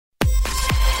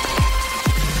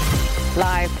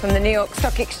Live from the New York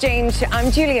Stock Exchange, I'm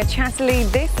Julia Chatterley.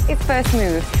 This is First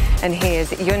Move, and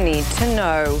here's your need to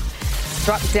know.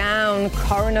 Struck down,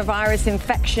 coronavirus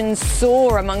infections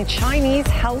soar among Chinese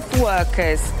health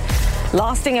workers.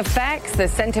 Lasting effects, the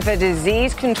Center for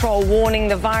Disease Control warning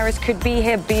the virus could be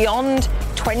here beyond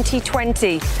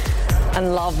 2020.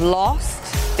 And love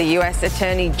lost, the U.S.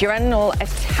 Attorney General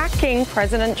attacking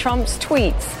President Trump's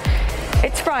tweets.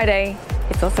 It's Friday.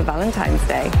 It's also Valentine's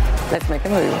Day. Let's make a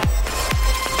move.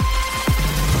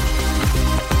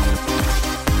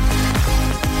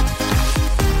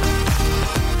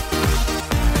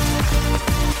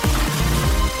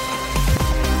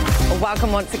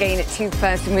 Welcome once again to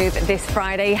First Move this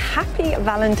Friday. Happy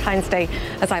Valentine's Day,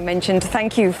 as I mentioned.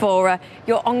 Thank you for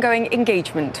your ongoing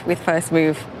engagement with First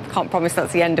Move. Can't promise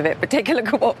that's the end of it, but take a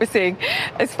look at what we're seeing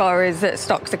as far as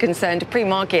stocks are concerned.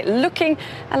 Pre-market looking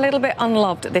a little bit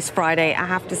unloved this Friday. I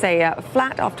have to say,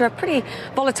 flat after a pretty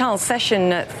volatile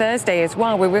session Thursday as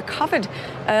well. We recovered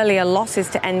earlier losses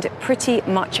to end pretty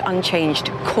much unchanged.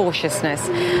 Cautiousness,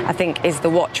 I think, is the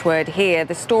watchword here.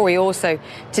 The story also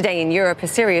today in Europe, a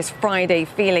serious Friday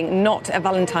feeling, not a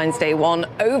Valentine's Day one.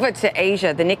 Over to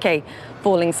Asia, the Nikkei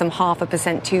falling some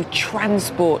 0.5% to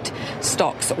transport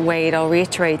stocks weighed. I'll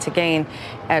reiterate again,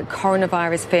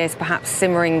 coronavirus fears perhaps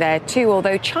simmering there too,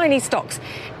 although Chinese stocks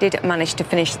did manage to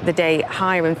finish the day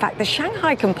higher. In fact, the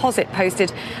Shanghai Composite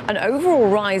posted an overall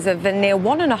rise of near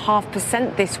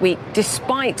 1.5% this week,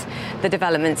 despite the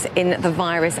developments in the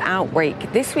virus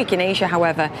outbreak. This week in Asia,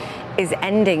 however, is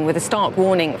ending with a stark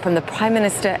warning from the Prime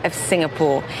Minister of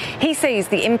Singapore. He says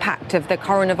the impact of the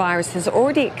coronavirus has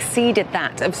already exceeded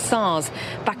that of SARS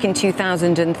back in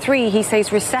 2003. He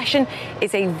says recession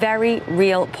is a very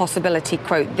real possibility.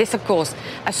 Quote, this, of course,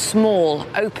 a small,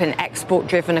 open,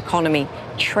 export-driven economy.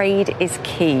 Trade is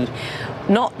key.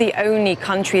 Not the only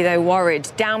country, though, worried.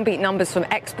 Downbeat numbers from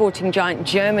exporting giant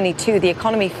Germany, too. The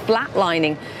economy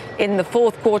flatlining in the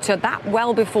fourth quarter, that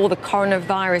well before the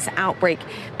coronavirus outbreak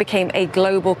became a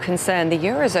global concern. The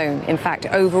Eurozone, in fact,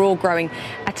 overall growing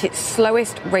at its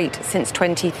slowest rate since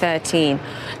 2013.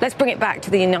 Let's bring it back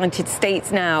to the United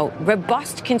States now.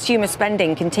 Robust consumer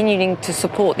spending continuing to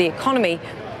support the economy.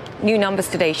 New numbers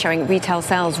today showing retail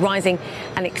sales rising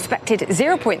an expected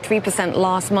 0.3%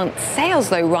 last month. Sales,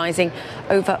 though, rising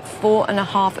over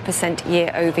 4.5%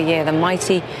 year over year. The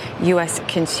mighty U.S.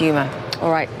 consumer.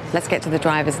 All right, let's get to the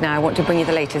drivers now. I want to bring you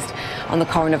the latest on the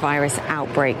coronavirus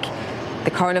outbreak.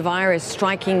 The coronavirus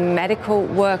striking medical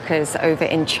workers over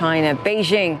in China.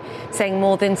 Beijing saying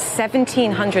more than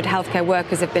 1,700 healthcare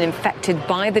workers have been infected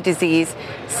by the disease.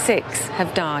 6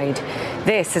 have died.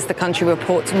 This as the country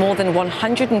reports more than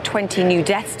 120 new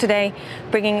deaths today,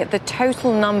 bringing the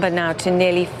total number now to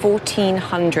nearly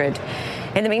 1,400.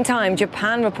 In the meantime,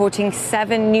 Japan reporting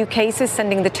 7 new cases,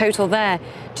 sending the total there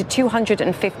to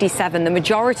 257. The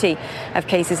majority of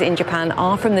cases in Japan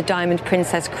are from the Diamond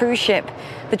Princess cruise ship.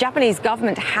 The Japanese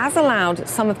government has allowed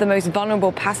some of the most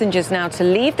vulnerable passengers now to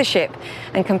leave the ship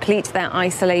and complete their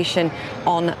isolation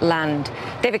on land.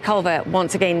 David Culver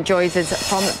once again joins us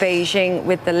from Beijing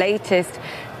with the latest.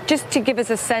 Just to give us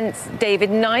a sense, David,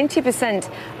 90%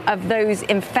 of those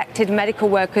infected medical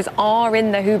workers are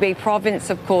in the Hubei province,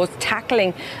 of course,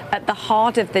 tackling at the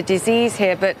heart of the disease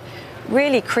here, but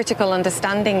really critical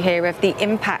understanding here of the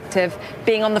impact of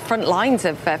being on the front lines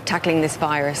of tackling this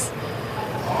virus.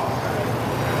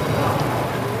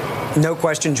 No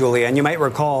question, Julia. And you might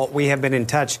recall we have been in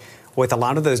touch with a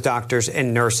lot of those doctors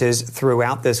and nurses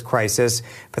throughout this crisis.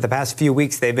 For the past few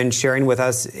weeks, they've been sharing with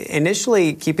us,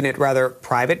 initially keeping it rather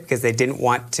private because they didn't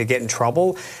want to get in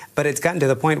trouble. But it's gotten to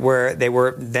the point where they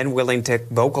were then willing to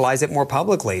vocalize it more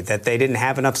publicly, that they didn't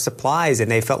have enough supplies and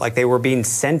they felt like they were being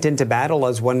sent into battle,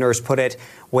 as one nurse put it,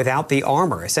 without the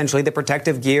armor, essentially the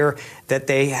protective gear that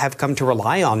they have come to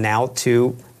rely on now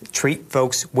to treat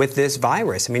folks with this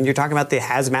virus. I mean, you're talking about the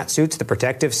hazmat suits, the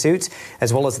protective suits,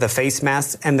 as well as the face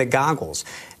masks and the goggles.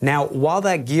 Now, while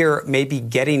that gear may be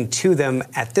getting to them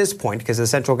at this point, because the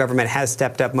central government has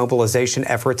stepped up mobilization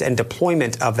efforts and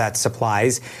deployment of that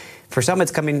supplies, for some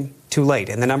it's coming too late,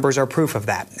 and the numbers are proof of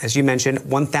that. As you mentioned,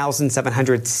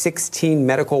 1,716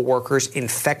 medical workers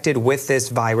infected with this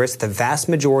virus, the vast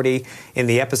majority in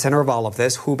the epicenter of all of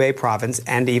this, Hubei province,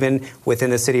 and even within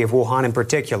the city of Wuhan in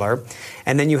particular.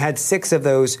 And then you had 6 of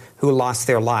those who lost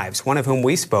their lives, one of whom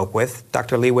we spoke with,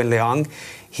 Dr. Li Wenliang.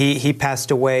 He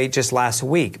passed away just last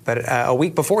week, but a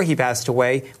week before he passed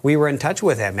away, we were in touch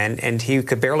with him, and he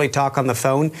could barely talk on the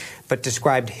phone, but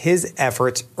described his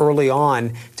efforts early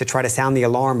on to try to sound the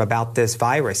alarm about this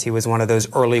virus. He was one of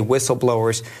those early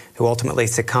whistleblowers who ultimately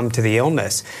succumbed to the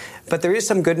illness. But there is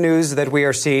some good news that we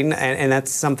are seeing, and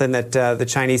that's something that the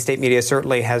Chinese state media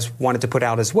certainly has wanted to put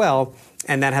out as well.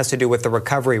 And that has to do with the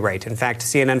recovery rate. In fact,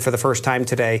 CNN for the first time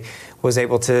today was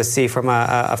able to see from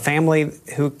a family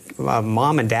who,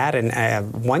 mom and dad and a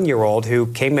 1-year-old who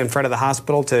came in front of the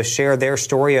hospital to share their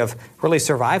story of really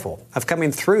survival, of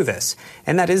coming through this.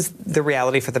 And that is the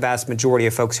reality for the vast majority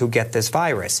of folks who get this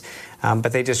virus.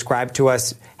 But they described to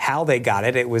us how they got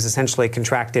it. It was essentially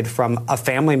contracted from a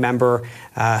family member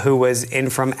who was in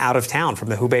from out of town, from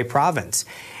the Hubei province.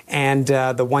 And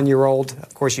the 1-year-old,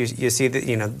 of course, you see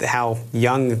that, how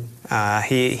young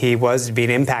he was being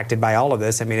impacted by all of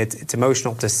this. I mean, it's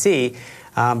emotional to see,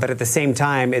 but at the same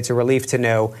time, it's a relief to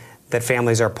know that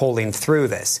families are pulling through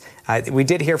this. We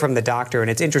did hear from the doctor, and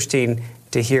it's interesting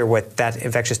to hear what that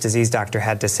infectious disease doctor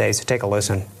had to say. So take a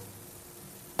listen.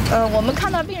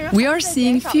 We are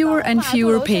seeing fewer and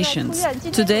fewer patients.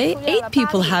 Today, 8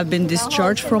 people have been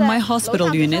discharged from my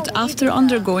hospital unit after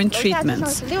undergoing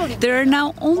treatments. There are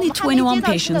now only 21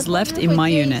 patients left in my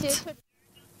unit.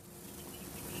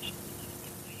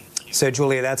 So,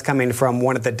 Julia, that's coming from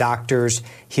one of the doctors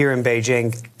here in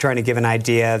Beijing, trying to give an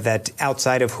idea that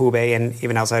outside of Hubei and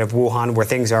even outside of Wuhan, where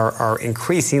things are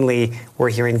increasingly,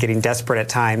 we're hearing, getting desperate at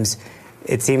times,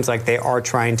 it seems like they are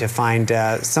trying to find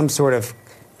some sort of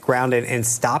ground in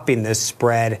stopping this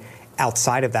spread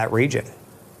outside of that region.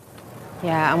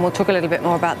 Yeah, and we'll talk a little bit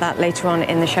more about that later on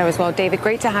in the show as well. David,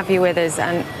 great to have you with us,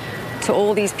 and to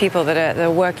all these people that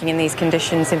are working in these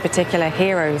conditions, in particular,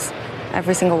 heroes,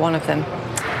 every single one of them.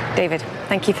 David,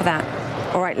 thank you for that.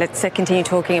 All right, let's continue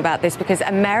talking about this, because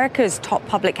America's top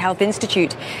public health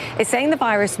institute is saying the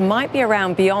virus might be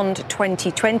around beyond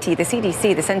 2020. The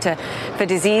CDC, the Center for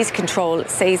Disease Control,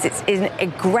 says it's in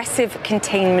aggressive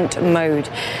containment mode.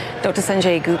 Dr.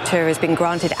 Sanjay Gupta has been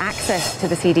granted access to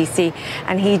the CDC,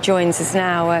 and he joins us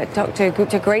now. Dr.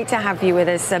 Gupta, great to have you with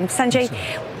us. Sanjay,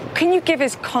 can you give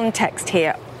us context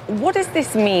here? What does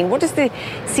this mean? What is the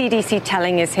CDC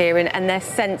telling us here, and their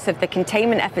sense of the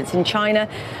containment efforts in China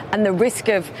and the risk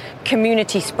of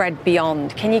community spread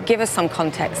beyond? Can you give us some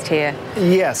context here?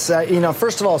 Yes.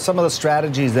 First of all, some of the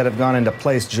strategies that have gone into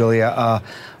place, Julia,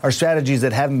 are strategies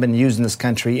that haven't been used in this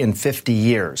country in 50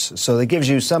 years. So that gives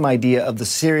you some idea of the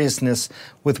seriousness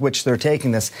with which they're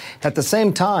taking this. At the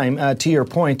same time, to your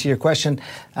point, to your question,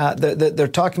 they're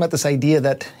talking about this idea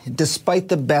that despite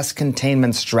the best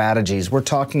containment strategies, we're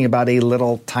talking about a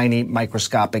little tiny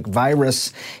microscopic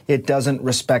virus. It doesn't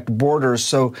respect borders.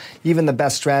 So even the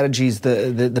best strategies,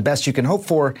 the best you can hope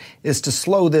for is to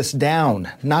slow this down,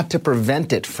 not to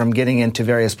prevent it from getting into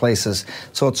various places.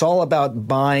 So it's all about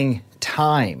buying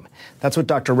time. That's what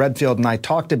Dr. Redfield and I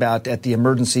talked about at the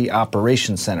Emergency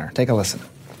Operations Center. Take a listen.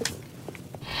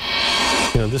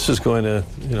 This is going to,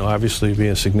 obviously be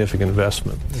a significant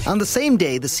investment. On the same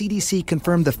day the CDC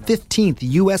confirmed the 15th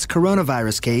U.S.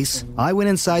 coronavirus case, I went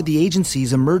inside the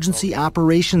agency's Emergency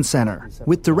Operations Center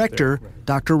with Director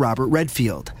Dr. Robert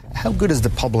Redfield. How good is the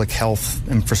public health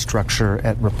infrastructure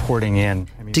at reporting in?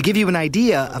 To give you an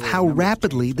idea of how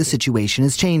rapidly the situation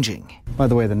is changing. By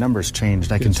the way, the numbers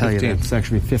changed. I can tell you that it's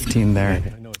actually 15 there.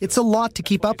 It's a lot to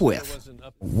keep up with.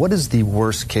 What is the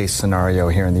worst case scenario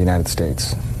here in the United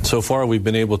States? So far, we've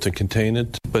been able to contain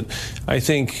it, but I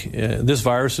think this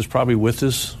virus is probably with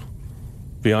us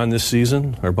beyond this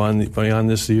season or beyond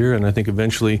this year, and I think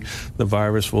eventually the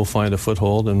virus will find a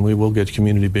foothold and we will get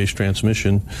community-based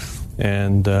transmission,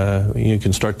 and you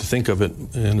can start to think of it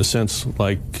in a sense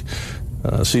like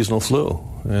seasonal flu.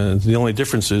 The only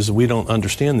difference is we don't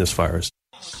understand this virus.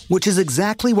 Which is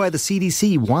exactly why the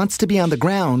CDC wants to be on the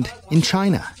ground in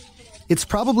China. It's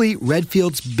probably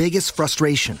Redfield's biggest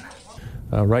frustration.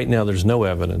 Right now, there's no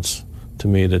evidence to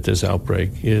me that this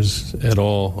outbreak is at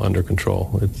all under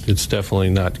control. It's definitely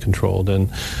not controlled. And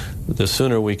the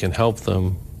sooner we can help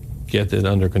them get it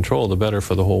under control, the better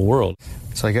for the whole world.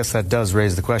 So I guess that does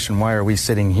raise the question, why are we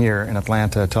sitting here in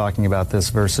Atlanta talking about this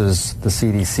versus the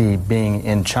CDC being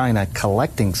in China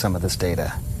collecting some of this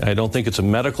data? I don't think it's a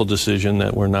medical decision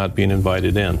that we're not being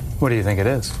invited in. What do you think it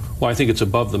is? Well, I think it's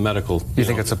above the medical. You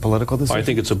think it's a political decision? I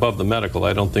think it's above the medical.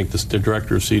 I don't think the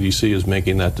director of CDC is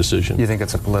making that decision. You think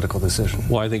it's a political decision?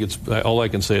 Well, I think all I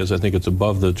can say is I think it's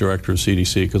above the director of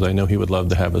CDC, because I know he would love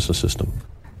to have us a system.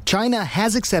 China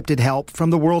has accepted help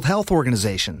from the World Health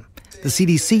Organization. The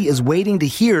CDC is waiting to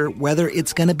hear whether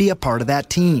it's going to be a part of that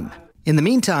team. In the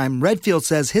meantime, Redfield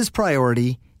says his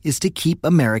priority is to keep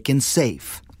Americans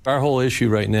safe. Our whole issue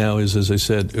right now is, as I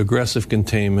said, aggressive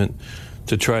containment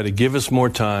to try to give us more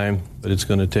time, but it's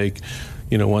going to take,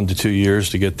 1 to 2 years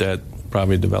to get that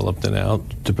probably developed and out,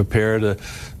 to prepare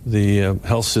the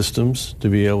health systems to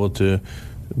be able to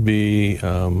be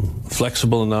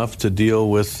flexible enough to deal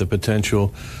with the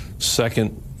potential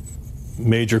second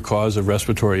major cause of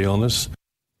respiratory illness.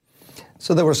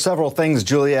 So there were several things,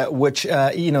 Julia, which,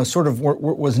 sort of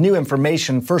was new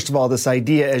information. First of all, this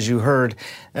idea, as you heard,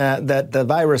 that the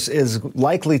virus is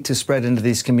likely to spread into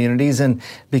these communities and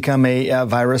become a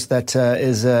virus that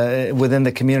is within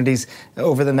the communities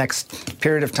over the next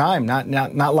period of time,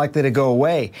 not likely to go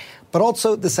away. But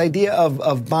also this idea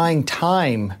of buying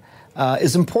time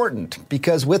is important,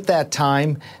 because with that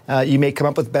time, you may come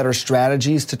up with better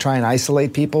strategies to try and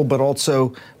isolate people, but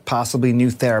also possibly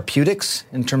new therapeutics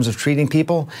in terms of treating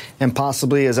people, and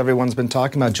possibly, as everyone's been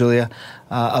talking about, Julia,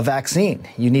 a vaccine.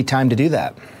 You need time to do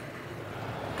that.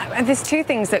 There's two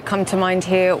things that come to mind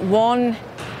here. One,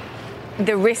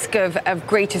 the risk of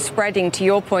greater spreading, to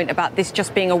your point about this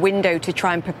just being a window to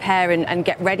try and prepare and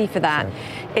get ready for that.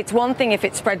 Sure. It's one thing if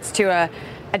it spreads to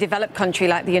a developed country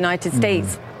like the United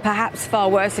States. Perhaps far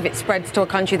worse if it spreads to a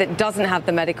country that doesn't have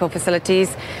the medical facilities,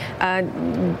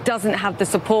 doesn't have the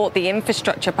support, the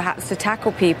infrastructure perhaps to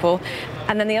tackle people.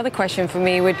 And then the other question for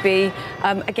me would be,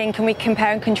 again, can we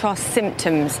compare and contrast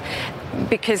symptoms?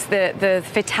 Because the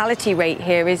fatality rate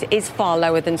here is far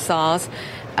lower than SARS.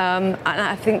 And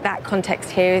I think that context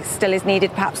here still is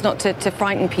needed, perhaps not to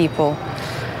frighten people.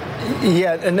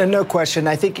 Yeah, and no question.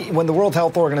 I think when the World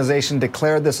Health Organization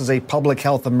declared this as a public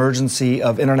health emergency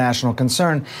of international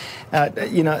concern,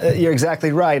 you're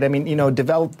exactly right. I mean, the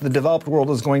developed world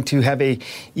is going to have a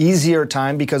easier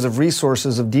time because of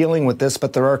resources of dealing with this,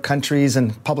 but there are countries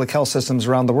and public health systems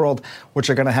around the world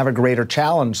which are going to have a greater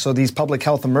challenge. So these public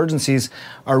health emergencies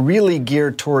are really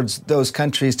geared towards those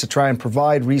countries to try and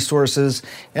provide resources.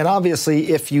 And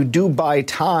obviously, if you do buy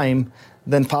time,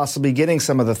 then possibly getting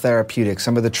some of the therapeutics,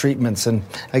 some of the treatments, and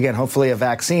again, hopefully a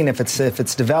vaccine if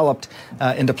it's developed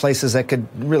into places that could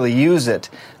really use it.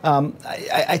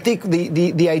 I think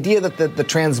the idea that the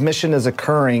transmission is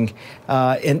occurring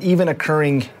and even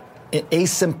occurring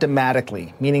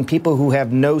asymptomatically, meaning people who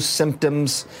have no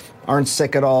symptoms, aren't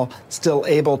sick at all, still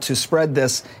able to spread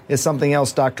this, is something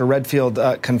else Dr. Redfield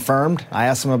confirmed. I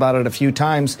asked him about it a few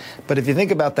times. But if you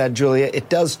think about that, Julia, it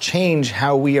does change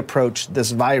how we approach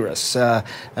this virus,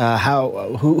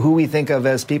 who we think of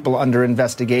as people under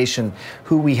investigation,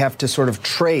 who we have to sort of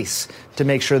trace to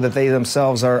make sure that they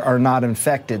themselves are not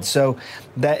infected. So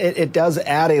that it does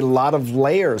add a lot of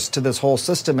layers to this whole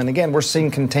system. And again, we're seeing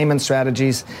containment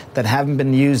strategies that haven't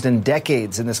been used in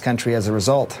decades in this country as a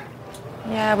result.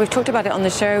 Yeah, we've talked about it on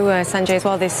the show, Sanjay, as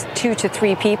well. There's 2 to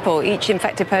 3 people. Each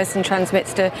infected person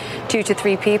transmits to 2 to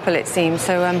 3 people, it seems.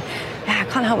 So I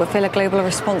can't help but feel a global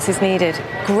response is needed.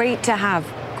 Great to have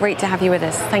you with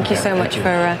us. Thank you so much for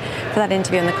that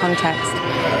interview and the context.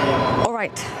 All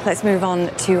right, let's move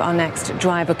on to our next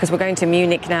driver, because we're going to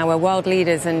Munich now, where world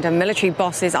leaders and military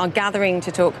bosses are gathering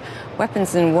to talk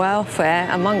weapons and welfare,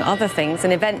 among other things.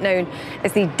 An event known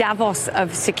as the Davos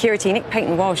of Security. Nick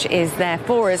Payton-Walsh is there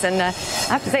for us. And I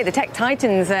have to say, the tech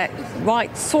titans are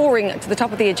soaring to the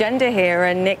top of the agenda here.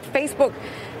 And Nick, Facebook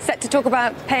set to talk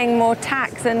about paying more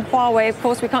tax, and Huawei, of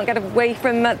course, we can't get away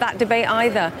from that debate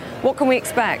either. What can we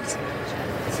expect?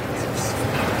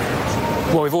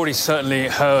 Well, we've already certainly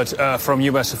heard from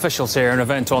US officials here, an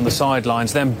event on the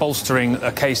sidelines, them bolstering a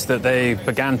case that they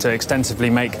began to extensively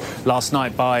make last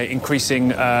night by increasing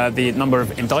the number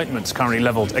of indictments currently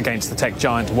levelled against the tech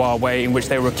giant Huawei, in which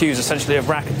they were accused essentially of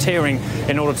racketeering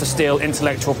in order to steal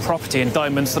intellectual property.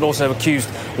 Indictments that also accused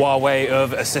Huawei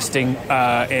of assisting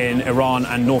in Iran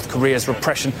and North Korea's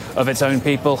repression of its own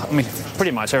people. I mean,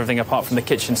 pretty much everything apart from the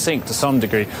kitchen sink to some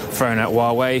degree thrown at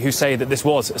Huawei, who say that this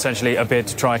was essentially a bid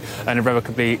to try and irrevocably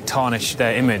tarnish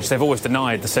their image. They've always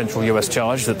denied the central US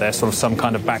charge that they're sort of some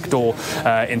kind of backdoor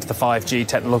into the 5G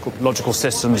technological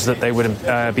systems that they would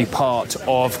be part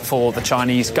of for the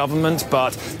Chinese government.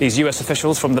 But these US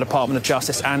officials from the Department of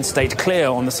Justice and State clear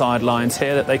on the sidelines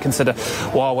here that they consider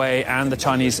Huawei and the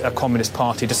Chinese Communist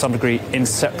Party to some degree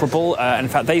inseparable. In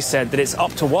fact, they said that it's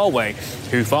up to Huawei,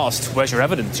 who've asked, where's your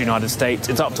evidence, United States?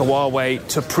 It's up to Huawei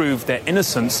to prove their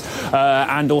innocence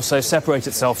and also separate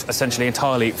itself essentially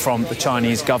entirely from the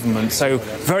Chinese government. So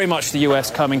very much the US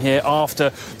coming here after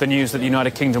the news that the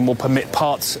United Kingdom will permit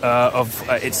parts of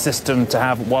its system to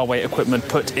have Huawei equipment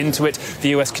put into it. The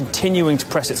US continuing to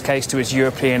press its case to its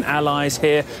European allies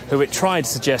here, who it tried to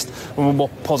suggest were more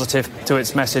positive to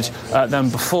its message than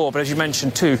before. But as you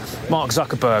mentioned too, Mark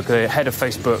Zuckerberg, the head of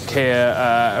Facebook here,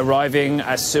 arriving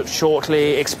as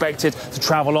shortly, expected to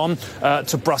travel on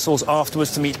to Brussels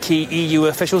afterwards to meet key EU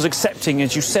officials, accepting,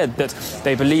 as you said, that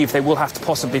they believe they will have to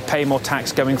possibly pay more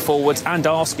tax going forwards, and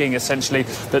asking essentially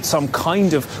that some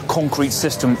kind of concrete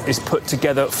system is put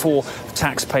together for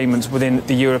tax payments within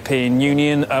the European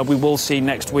Union. We will see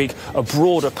next week a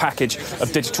broader package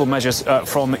of digital measures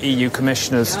from EU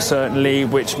commissioners, certainly,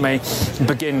 which may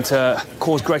begin to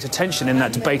cause greater tension in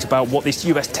that debate about what these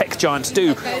US tech giants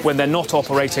do when they're not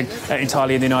operating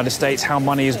entirely in the United States, how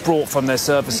money is brought from their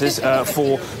services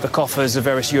for the coffers of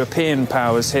various European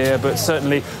powers here. But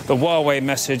certainly the Huawei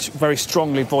message very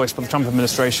strongly voiced by the Trump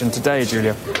administration today,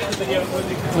 Julia.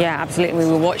 Yeah, absolutely.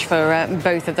 We will watch for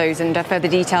both of those and further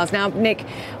details. Now, Nick,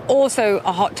 also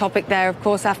a hot topic there, of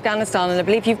course, Afghanistan, and I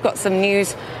believe you've got some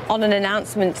news on an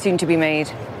announcement soon to be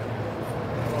made.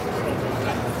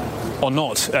 Or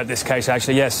not, at this case,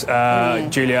 actually, yes,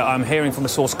 Julia. I'm hearing from a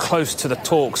source close to the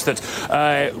talks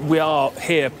that we are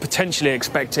here potentially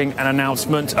expecting an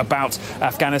announcement about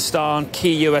Afghanistan.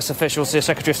 Key US officials here,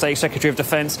 Secretary of State, Secretary of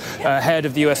Defense, head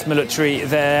of the US military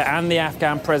there, and the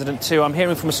Afghan president too. I'm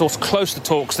hearing from a source close to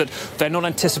talks that they're not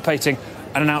anticipating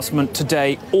an announcement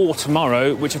today or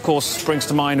tomorrow, which of course brings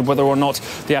to mind whether or not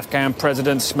the Afghan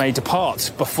president may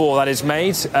depart before that is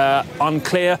made.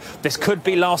 Unclear. This could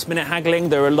be last-minute haggling.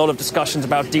 There are a lot of discussions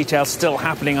about details still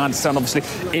happening, I understand,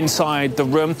 obviously, inside the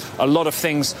room. A lot of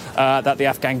things that the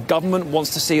Afghan government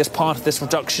wants to see as part of this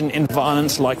reduction in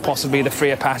violence, like possibly the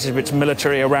freer passage of its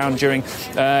military around during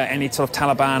any sort of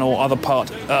Taliban or other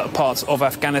parts of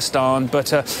Afghanistan.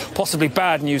 But possibly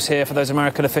bad news here for those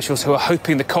American officials who are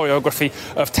hoping the choreography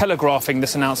of telegraphing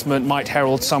this announcement might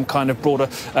herald some kind of broader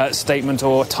statement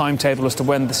or timetable as to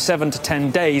when the 7 to 10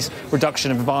 days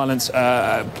reduction in violence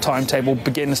timetable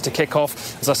begins to kick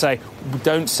off. As I say, we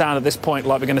don't sound at this point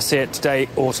like we're going to see it today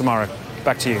or tomorrow.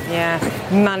 Back to you. Yeah,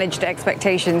 managed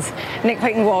expectations. Nick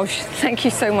Payton-Walsh, thank you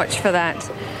so much for that.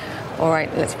 All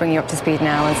right, let's bring you up to speed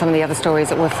now on some of the other stories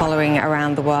that we're following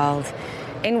around the world.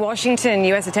 In Washington,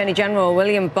 U.S. Attorney General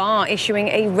William Barr issuing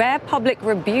a rare public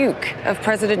rebuke of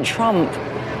President Trump.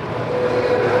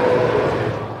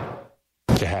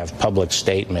 To have public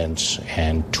statements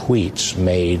and tweets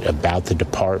made about the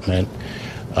department,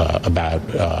 about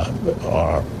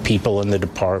our people in the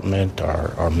department,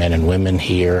 our men and women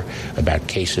here, about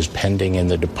cases pending in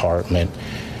the department,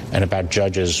 and about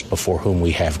judges before whom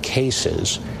we have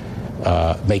cases,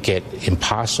 make it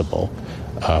impossible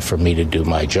for me to do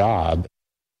my job.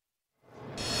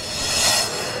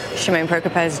 Shimon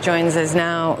Prokopez joins us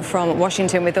now from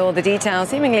Washington with all the details,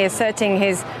 seemingly asserting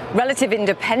his relative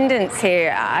independence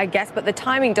here, I guess, but the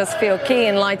timing does feel key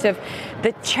in light of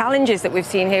the challenges that we've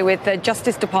seen here with the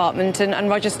Justice Department and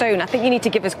Roger Stone. I think you need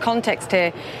to give us context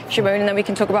here, Shimon, and then we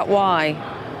can talk about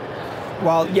why.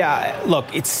 Well, yeah,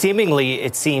 look, it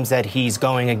seems that he's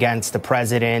going against the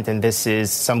president, and this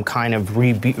is some kind of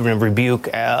rebuke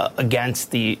against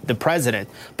the president.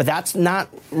 But that's not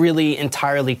really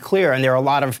entirely clear, and there are a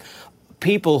lot of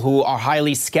people who are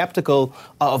highly skeptical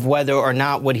of whether or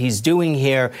not what he's doing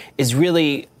here is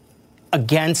really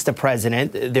against the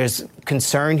president. There's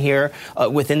concern here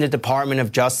within the Department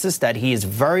of Justice that he is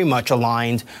very much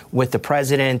aligned with the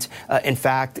president. In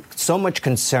fact, so much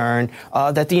concern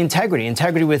that the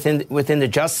integrity within the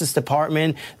Justice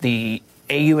Department, the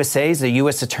AUSAs, the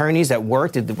U.S. attorneys that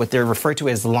work, what they're referred to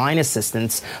as line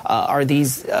assistants, are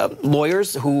these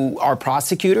lawyers who are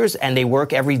prosecutors, and they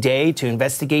work every day to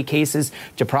investigate cases,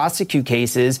 to prosecute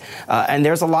cases. And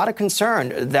there's a lot of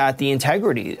concern that the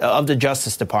integrity of the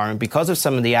Justice Department, because of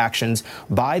some of the actions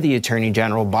by the Attorney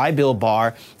General, by Bill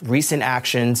Barr, recent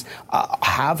actions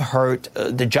have hurt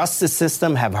the justice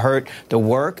system, have hurt the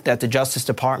work that the Justice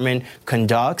Department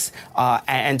conducts.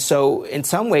 And so in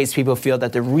some ways, people feel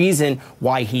that the reason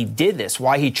why he did this,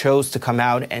 why he chose to come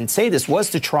out and say this,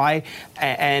 was to try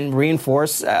and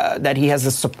reinforce that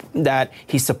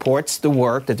he supports the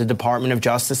work that the Department of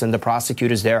Justice and the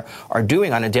prosecutors there are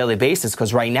doing on a daily basis.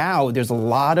 Because right now, there's a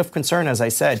lot of concern, as I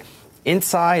said,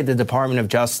 inside the Department of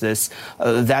Justice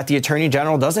that the Attorney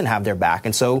General doesn't have their back.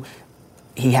 And so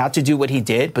he had to do what he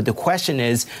did. But the question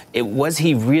is, was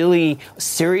he really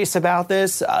serious about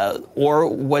this? Or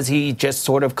was he just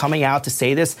sort of coming out to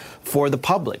say this for the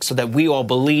public so that we all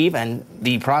believe, and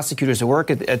the prosecutors who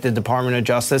work at the Department of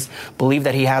Justice believe,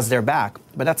 that he has their back?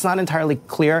 But that's not entirely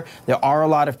clear. There are a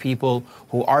lot of people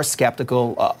who are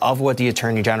skeptical of what the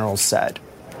Attorney General said.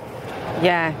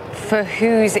 Yeah, for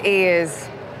whose ears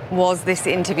was this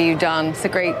interview done? It's a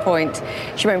great point.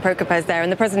 Shimon Prokopez there.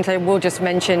 And the president, I will just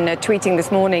mention, tweeting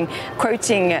this morning,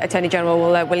 quoting Attorney General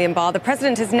William Barr, "The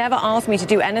president has never asked me to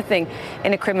do anything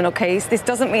in a criminal case. This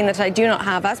doesn't mean that I do not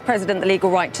have, as president, the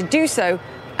legal right to do so.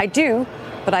 I do,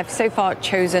 but I've so far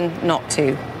chosen not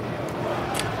to."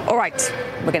 All right,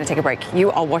 we're going to take a break.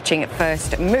 You are watching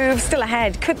First Move. Still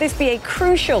ahead, could this be a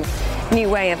crucial new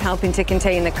way of helping to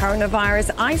contain the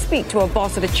coronavirus? I speak to a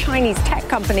boss at a Chinese tech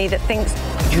company that thinks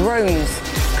drones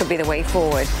could be the way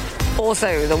forward.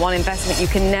 Also, the one investment you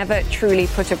can never truly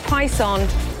put a price on,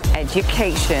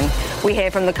 education. We hear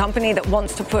from the company that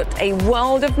wants to put a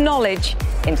world of knowledge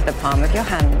into the palm of your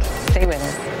hand. Stay with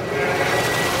us.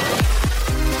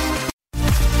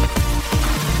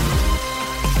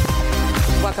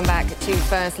 Welcome back to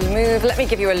First Move. Let me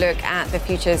give you a look at the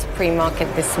futures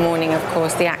pre-market this morning. Of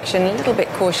course, the action a little bit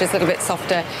cautious, a little bit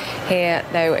softer here,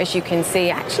 though, as you can see.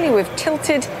 Actually, we've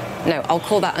tilted. No, I'll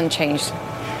call that unchanged.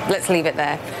 Let's leave it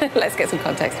there. Let's get some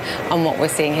context on what we're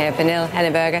seeing here. Pernille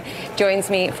Henneberger joins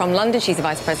me from London. She's the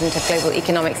Vice President of Global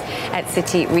Economics at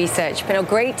Citi Research. Pernille,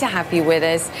 great to have you with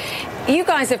us. You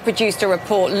guys have produced a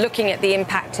report looking at the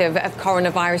impact of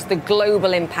coronavirus, the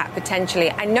global impact potentially.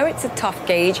 I know it's a tough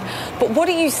gauge, but what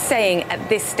are you saying at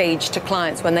this stage to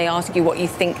clients when they ask you what you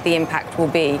think the impact will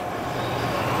be?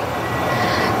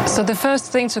 So the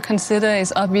first thing to consider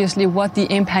is obviously what the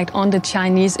impact on the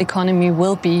Chinese economy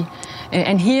will be.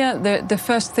 And here, the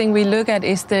first thing we look at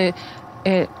is the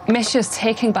measures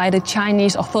taken by the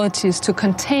Chinese authorities to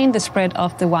contain the spread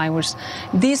of the virus.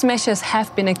 These measures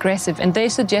have been aggressive, and they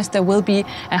suggest there will be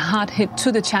a hard hit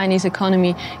to the Chinese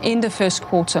economy in the first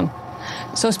quarter.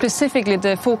 So specifically,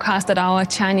 the forecast that our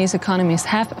Chinese economists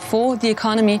have for the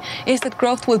economy is that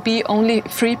growth will be only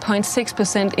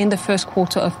 3.6% in the first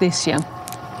quarter of this year.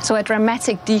 So a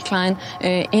dramatic decline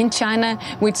in China,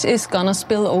 which is going to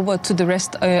spill over to the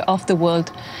rest of the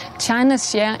world.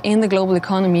 China's share in the global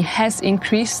economy has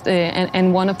increased,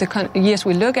 and one of the years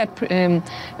we look at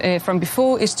from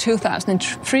before is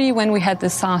 2003, when we had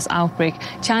the SARS outbreak.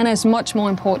 China is much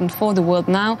more important for the world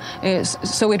now,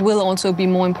 so it will also be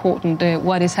more important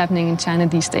what is happening in China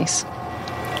these days.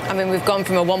 I mean, we've gone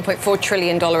from a $1.4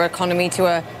 trillion economy to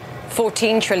a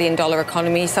 $14 trillion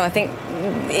economy. So I think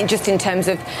just in terms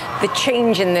of the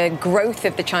change in the growth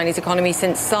of the Chinese economy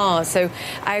since SARS. So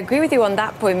I agree with you on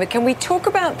that point. But can we talk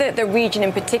about the region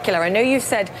in particular? I know you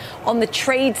said on the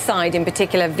trade side in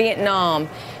particular, Vietnam,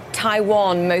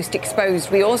 Taiwan most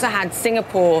exposed. We also had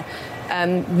Singapore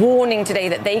warning today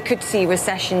that they could see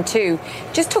recession too.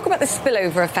 Just talk about the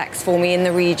spillover effects for me in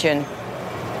the region.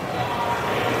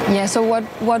 Yeah, so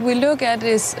what we look at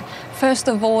is, first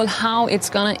of all, how it's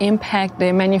going to impact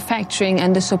the manufacturing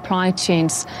and the supply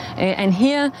chains. And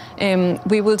here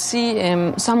we will see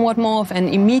somewhat more of an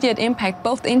immediate impact,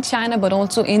 both in China but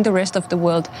also in the rest of the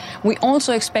world. We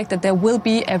also expect that there will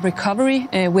be a recovery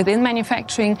within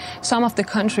manufacturing. Some of the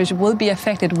countries will be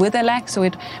affected with a lag, so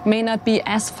it may not be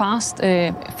as fast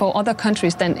for other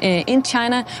countries than in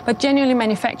China, but generally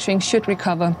manufacturing should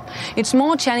recover. It's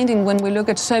more challenging when we look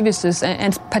at services,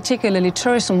 and particularly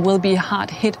tourism will be hard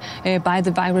hit by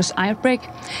the virus outbreak.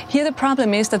 Here the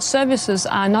problem is that services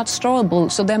are not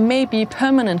storable, so there may be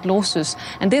permanent losses.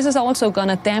 And this is also going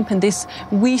to dampen this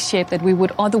V-shape that we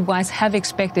would otherwise have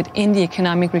expected in the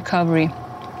economic recovery.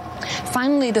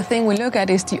 Finally, the thing we look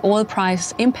at is the oil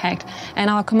price impact,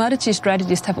 and our commodity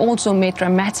strategists have also made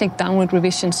dramatic downward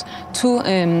revisions to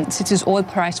Citi's oil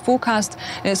price forecast.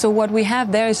 So what we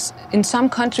have there is, in some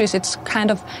countries, it's kind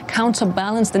of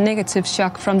counterbalanced the negative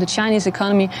shock from the Chinese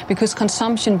economy, because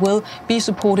consumption will be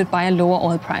supported by a lower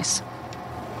oil price.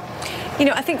 You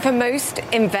know, I think for most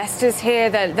investors here,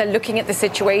 they're looking at the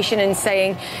situation and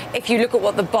saying, if you look at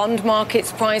what the bond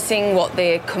market's pricing, what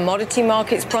the commodity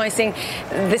market's pricing,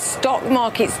 the stock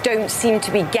markets don't seem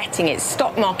to be getting it.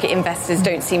 Stock market investors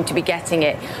don't seem to be getting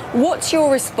it. What's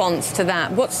your response to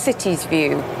that? What's Citi's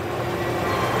view?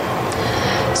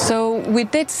 So we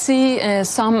did see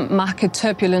some market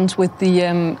turbulence with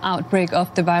the outbreak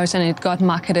of the virus, and it got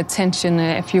market attention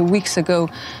a few weeks ago.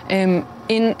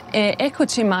 In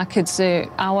equity markets,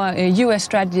 our U.S.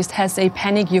 strategist has a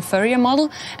panic euphoria model,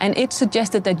 and it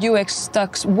suggested that U.S.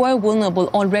 stocks were vulnerable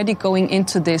already going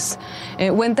into this.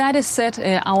 When that is said,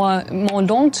 our more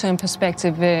long-term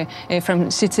perspective from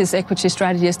Citi's equity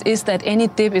strategist is that any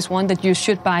dip is one that you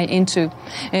should buy into.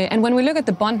 And when we look at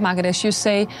the bond market, as you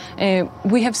say,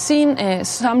 we have seen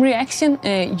some reaction.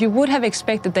 You would have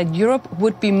expected that Europe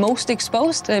would be most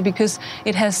exposed because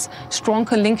it has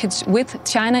stronger linkage with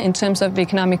China in terms of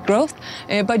economic growth,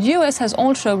 but U.S. has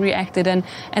also reacted, and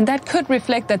that could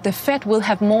reflect that the Fed will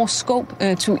have more scope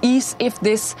to ease if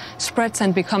this spreads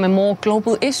and become a more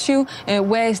global issue,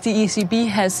 whereas the ECB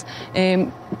has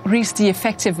reached the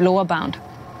effective lower bound.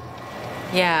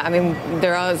 Yeah, I mean,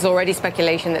 there is already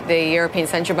speculation that the European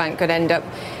Central Bank could end up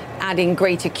adding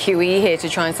greater QE here to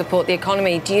try and support the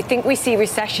economy. Do you think we see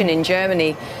recession in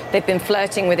Germany? They've been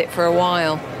flirting with it for a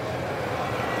while.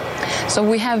 So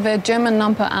we have a German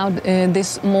number out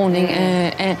this morning,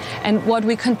 and what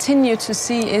we continue to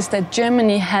see is that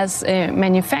Germany has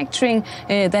manufacturing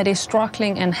that is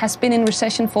struggling and has been in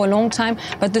recession for a long time,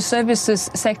 but the services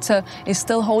sector is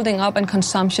still holding up and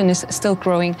consumption is still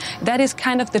growing. That is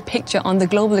kind of the picture on the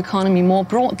global economy more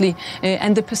broadly,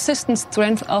 and the persistent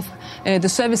strength of the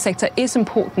service sector is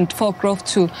important for growth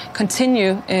to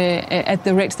continue at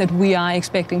the rates that we are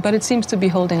expecting, but it seems to be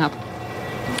holding up.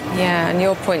 Yeah, and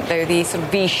your point, though, the sort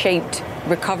of V-shaped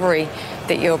recovery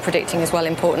that you're predicting is well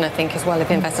important, I think, as well,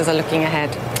 if investors are looking ahead.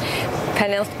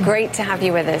 Pernille, great to have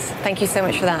you with us. Thank you so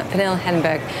much for that. Pernille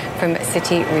Henneberg from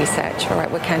Citi Research. All right,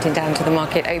 we're counting down to the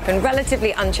market open,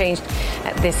 relatively unchanged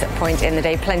at this point in the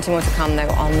day. Plenty more to come, though,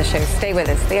 on the show. Stay with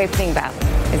us. The opening bell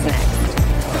is next.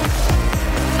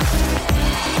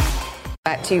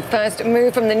 Back to first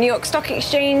move from the New York Stock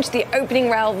Exchange. The opening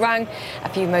bell rang a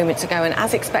few moments ago, and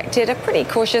as expected, a pretty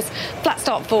cautious flat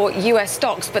start for US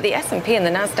stocks, but the S&P and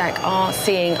the Nasdaq are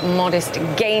seeing modest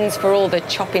gains for all the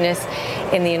choppiness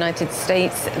in the United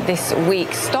States this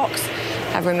week. Stocks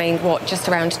have remained, just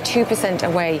around 2%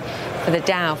 away for the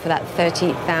Dow for that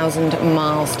 30,000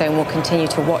 milestone. We'll continue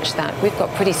to watch that. We've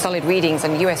got pretty solid readings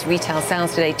on US retail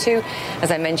sales today too. As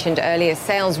I mentioned earlier,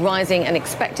 sales rising an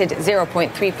expected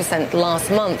 0.3% last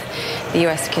month. The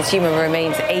US consumer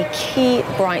remains a key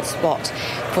bright spot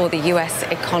for the US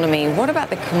economy. What about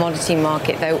the commodity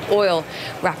market, though? Oil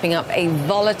wrapping up a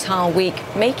volatile week,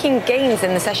 making gains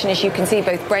in the session, as you can see,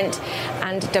 both Brent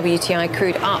and WTI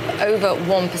crude up over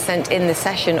 1% in the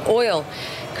session. Oil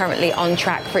currently on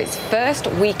track for its first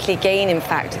weekly gain, in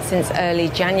fact, since early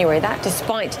January. That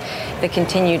despite the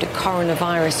continued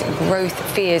coronavirus growth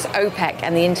fears. OPEC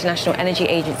and the International Energy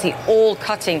Agency all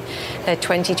cutting their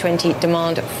 2020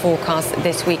 demand forecast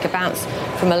this week. A bounce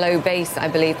from a low base, I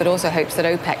believe, but also hopes that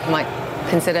OPEC might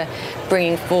consider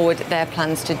bringing forward their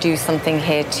plans to do something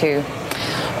here too.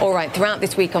 All right, throughout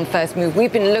this week on First Move,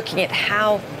 we've been looking at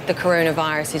how the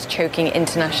coronavirus is choking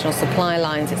international supply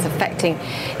lines. It's affecting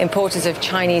importers of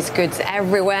Chinese goods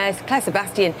everywhere. Claire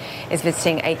Sebastian is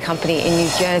visiting a company in New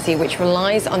Jersey which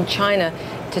relies on China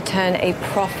to turn a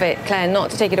profit. Claire, not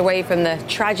to take it away from the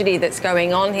tragedy that's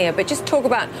going on here, but just talk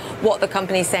about what the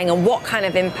company's saying and what kind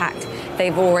of impact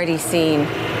they've already seen.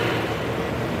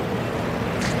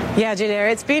 Yeah, Julia,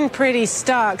 it's been pretty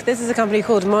stark. This is a company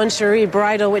called Moncherie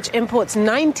Bridal, which imports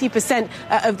 90%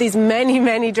 of these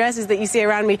many dresses that you see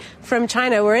around me from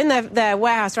China. We're in their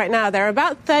warehouse right now. There are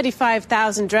about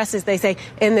 35,000 dresses, they say,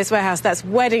 in this warehouse. That's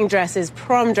wedding dresses,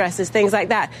 prom dresses, things like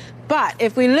that. But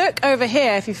if we look over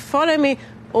here, if you follow me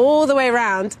all the way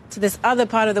around to this other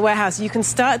part of the warehouse, you can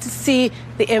start to see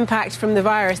the impact from the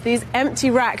virus. These empty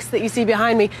racks that you see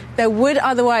behind me, there would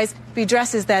otherwise be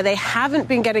dresses there. They haven't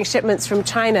been getting shipments from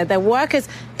China. Their workers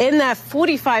in their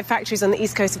 45 factories on the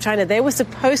east coast of China, they were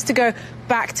supposed to go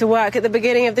back to work at the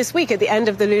beginning of this week, at the end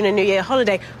of the Lunar New Year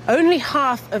holiday. Only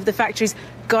half of the factories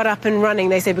got up and running,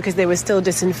 they say, because they were still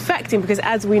disinfecting, because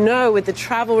as we know, with the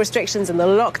travel restrictions and the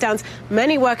lockdowns,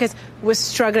 many workers were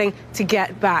struggling to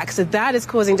get back. So that is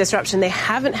causing disruption. They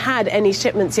haven't had any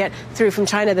shipments yet through from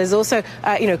China. There's also,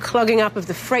 clogging up of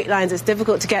the freight lines. It's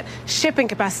difficult to get shipping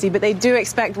capacity, but they do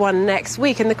expect one next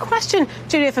week. And the question,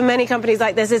 Julia, for many companies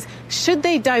like this is, should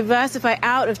they diversify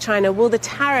out of China? Will the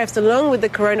tariffs, along with the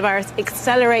coronavirus,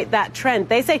 accelerate that trend?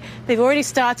 They say they've already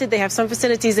started. They have some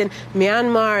facilities in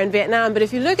Myanmar and Vietnam, but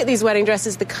if you look at these wedding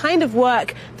dresses, the kind of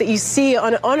work that you see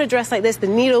on a dress like this, the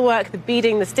needlework, the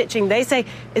beading, the stitching, they say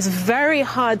is very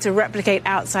hard to replicate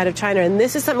outside of China. And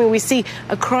this is something we see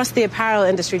across the apparel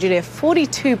industry, Julia.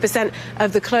 42%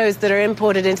 of the clothes that are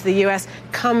imported into the US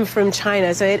come from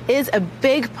China. So it is a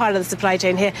big part of the supply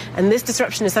chain here. And this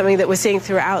disruption is something that we're seeing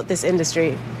throughout this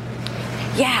industry.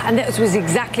 Yeah, and that was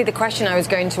exactly the question I was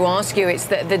going to ask you. It's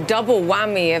the double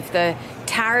whammy of the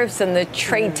tariffs and the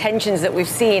trade tensions that we've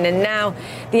seen, and now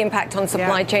the impact on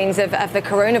supply chains of the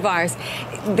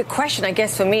coronavirus. The question, I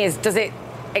guess, for me is, does it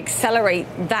accelerate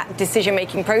that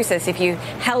decision-making process? If you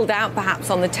held out perhaps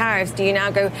on the tariffs, do you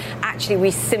now go, actually,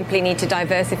 we simply need to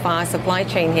diversify our supply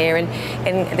chain here? And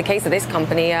in the case of this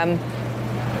company,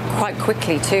 quite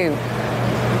quickly too.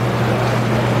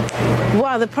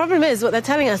 Well, the problem is, what they're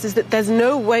telling us is that there's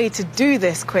no way to do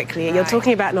this quickly. Right. You're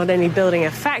talking about not only building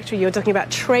a factory, you're talking about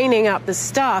training up the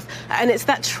staff. And it's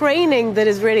that training that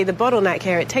is really the bottleneck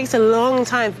here. It takes a long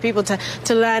time for people to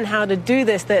learn how to do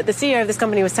this. The CEO of this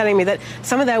company was telling me that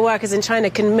some of their workers in China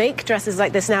can make dresses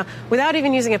like this now without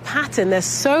even using a pattern. They're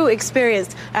so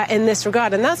experienced in this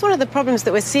regard. And that's one of the problems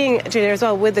that we're seeing, Julia, as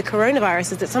well with the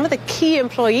coronavirus, is that some of the key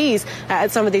employees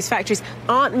at some of these factories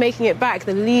aren't making it back.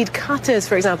 The lead cutters,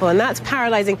 for example. And that's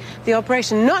paralyzing the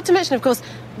operation. Not to mention, of course,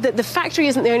 that the factory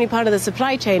isn't the only part of the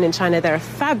supply chain in China. There are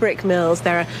fabric mills,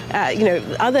 there are,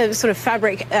 other sort of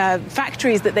fabric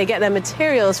factories that they get their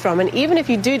materials from. And even if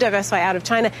you do diversify out of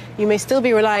China, you may still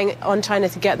be relying on China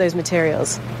to get those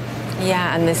materials.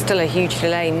 Yeah, and there's still a huge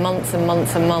delay, months and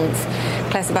months and months.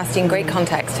 Claire Sebastian, great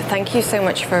context. Thank you so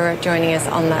much for joining us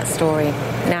on that story.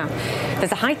 Now,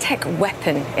 there's a high-tech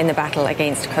weapon in the battle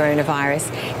against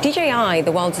coronavirus. DJI,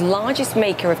 the world's largest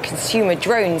maker of consumer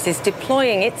drones, is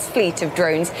deploying its fleet of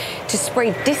drones to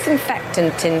spray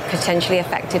disinfectant in potentially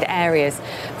affected areas.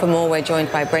 For more, we're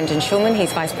joined by Brendan Schulman.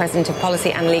 He's Vice President of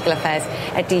Policy and Legal Affairs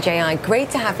at DJI.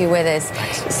 Great to have you with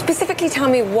us. Specifically, tell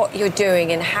me what you're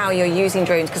doing and how you're using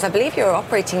drones, because I believe you're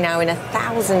operating now in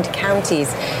 1,000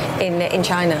 counties in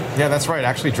China. Yeah, that's right.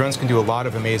 Actually, drones can do a lot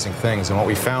of amazing things. And what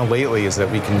we found lately is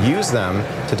that we can use them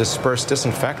to disperse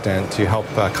disinfectant to help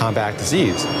combat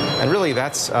disease. And really,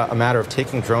 that's a matter of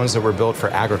taking drones that were built for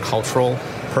agricultural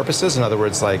purposes, in other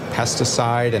words, like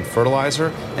pesticide and fertilizer,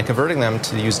 and converting them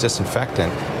to use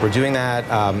disinfectant. We're doing that.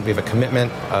 We have a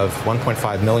commitment of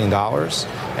 $1.5 million,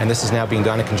 and this is now being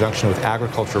done in conjunction with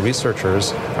agricultural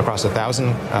researchers across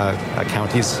 1,000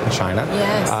 counties in China.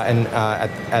 Yes.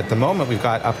 At the moment, we've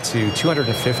got up to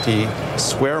 250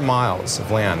 square miles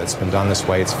of land that's been done this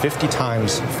way. It's 50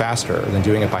 times faster than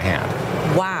doing it by hand.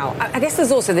 Wow. I guess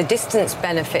there's also the distance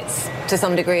benefits to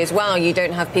some degree as well. You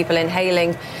don't have people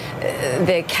inhaling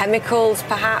the chemicals,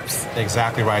 perhaps?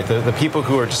 Exactly right. The people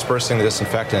who are dispersing the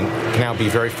disinfectant can now be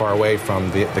very far away from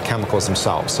the chemicals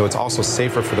themselves. So it's also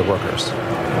safer for the workers.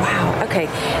 Wow. Okay.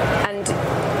 And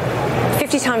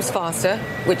 50 times faster,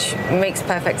 which makes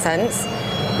perfect sense.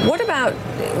 What about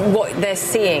what they're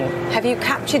seeing? Have you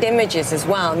captured images as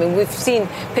well? I mean, we've seen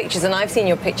pictures, and I've seen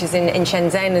your pictures in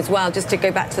Shenzhen as well, just to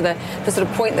go back to the sort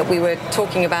of point that we were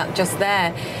talking about just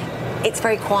there. It's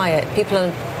very quiet. People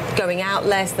are going out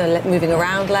less, they're moving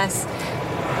around less.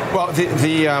 Well,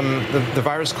 the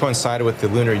virus coincided with the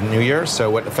Lunar New Year, so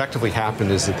what effectively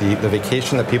happened is that the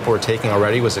vacation that people were taking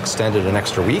already was extended an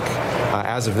extra week.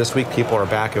 As of this week, people are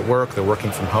back at work, they're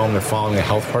working from home, they're following the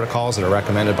health protocols that are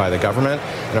recommended by the government,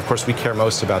 and of course we care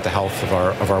most about the health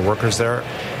of our workers there,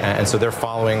 and so they're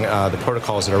following the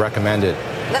protocols that are recommended.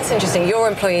 That's interesting. Your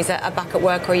employees are back at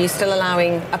work, or are you still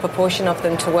allowing a proportion of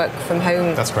them to work from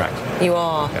home? That's correct. You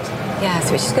are? Yes. Yeah,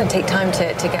 so it's just going to take time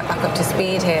to get back up to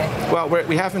speed here. Well,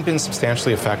 we haven't been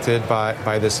substantially affected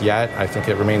by this yet. I think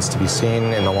it remains to be seen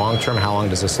in the long term. How long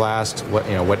does this last?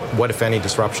 What if any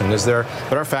disruption is there?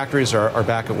 But our factories are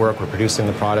back at work. We're producing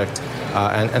the product,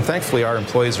 and thankfully our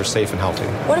employees are safe and healthy.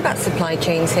 What about supply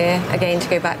chains here? Again, to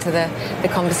go back to the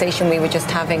conversation we were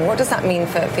just having, what does that mean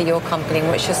for your company?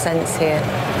 What's your sense here?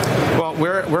 Well,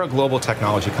 we're a global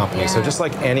technology company, so just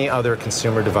like any other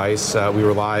consumer device, we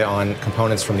rely on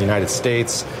components from the United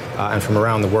States and from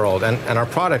around the world. And our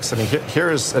products, I mean, here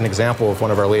is an example of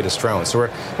one of our latest drones. So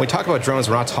when we talk about drones,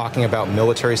 we're not talking about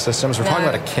military systems. We're talking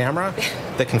about a camera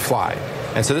that can fly.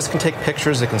 And so this can take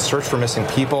pictures, it can search for missing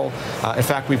people. In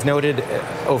fact, we've noted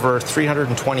over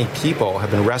 320 people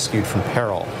have been rescued from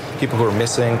peril. People who are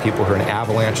missing, people who are in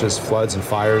avalanches, floods, and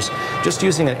fires, just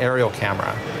using an aerial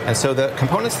camera. And so the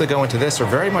components that go into this are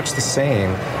very much the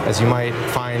same as you might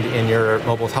find in your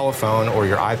mobile telephone or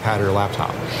your iPad or your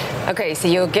laptop. Okay, so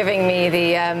you're giving me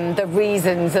the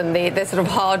reasons and the sort of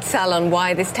hard sell on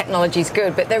why this technology is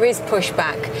good, but there is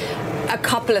pushback. A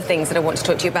couple of things that I want to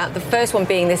talk to you about. The first one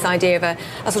being this idea of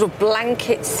a sort of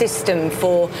blanket system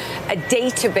for a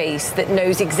database that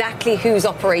knows exactly who's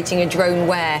operating a drone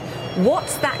where.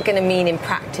 What's that going to mean in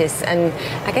practice? And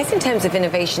I guess in terms of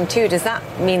innovation too, does that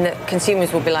mean that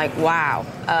consumers will be like, wow,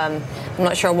 I'm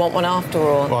not sure I want one after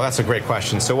all? Well, that's a great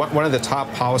question. So one of the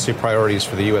top policy priorities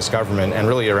for the U.S. government and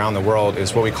really around the world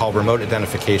is what we call remote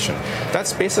identification.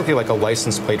 That's basically like a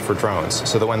license plate for drones,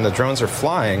 so that when the drones are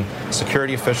flying,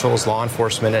 security officials, law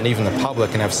enforcement, and even the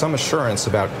public can have some assurance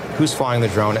about who's flying the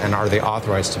drone and are they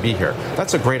authorized to be here.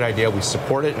 That's a great idea. We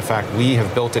support it. In fact, we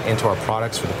have built it into our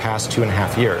products for the past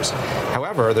 2.5 years.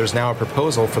 However, there's now a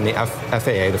proposal from the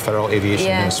FAA, the Federal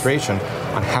Aviation Administration,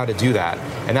 on how to do that.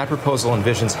 And that proposal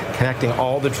envisions connecting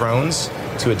all the drones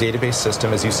to a database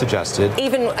system, as you suggested.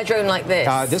 Even a drone like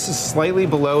this? This is slightly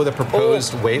below the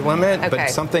proposed weight limit, but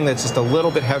something that's just a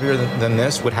little bit heavier than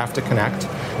this would have to connect.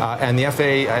 And the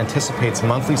FAA anticipates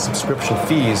monthly subscription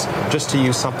fees just to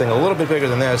use something a little bit bigger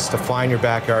than this to fly in your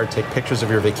backyard, take pictures of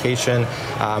your vacation,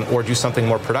 or do something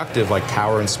more productive like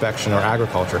tower inspection or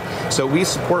agriculture. So we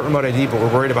support remote ID, but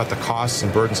we're worried about the costs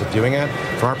and burdens of doing it.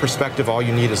 From our perspective, all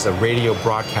you need is a radio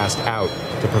broadcast out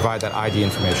to provide that ID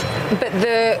information. But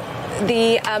the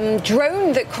the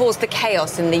drone that caused the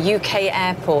chaos in the UK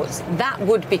airports, that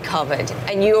would be covered,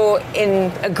 and you're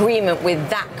in agreement with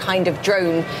that kind of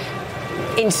drone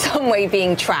in some way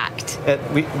being tracked.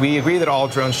 We agree that all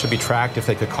drones should be tracked if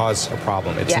they could cause a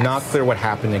problem. It's not clear what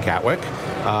happened in Gatwick.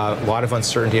 A lot of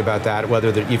uncertainty about that,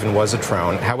 whether there even was a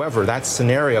drone. However, that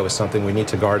scenario is something we need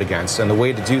to guard against. And the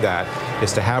way to do that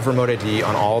is to have remote ID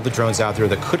on all the drones out there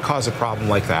that could cause a problem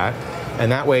like that.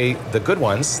 And that way, the good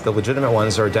ones, the legitimate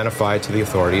ones, are identified to the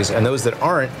authorities, and those that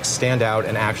aren't stand out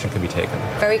and action can be taken.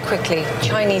 Very quickly,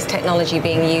 Chinese technology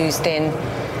being used in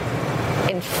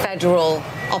federal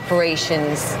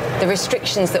operations, the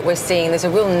restrictions that we're seeing, there's a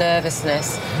real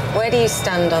nervousness. Where do you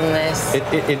stand on this?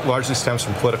 It largely stems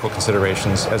from political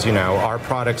considerations. As you know, our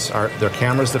products they're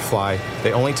cameras that fly.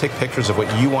 They only take pictures of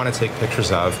what you want to take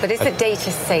pictures of. But is the data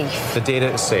safe? The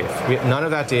data is safe. None of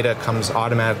that data comes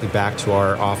automatically back to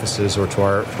our offices or to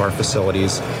our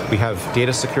facilities. We have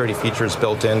data security features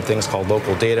built in, things called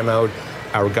local data mode.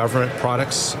 Our government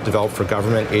products developed for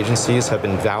government agencies have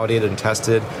been validated and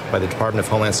tested by the Department of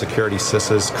Homeland Security,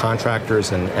 CISA's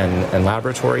contractors and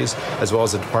laboratories, as well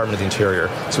as the Department of the Interior.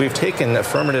 So we've taken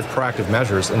affirmative, proactive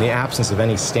measures in the absence of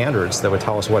any standards that would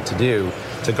tell us what to do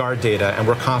to guard data, and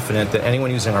we're confident that anyone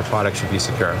using our product should be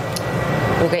secure.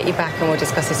 We'll get you back and we'll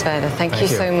discuss this further. Thank you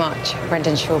so much,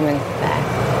 Brendan Schulman there.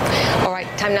 All right,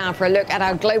 time now for a look at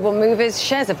our global movers.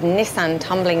 Shares of Nissan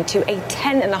tumbling to a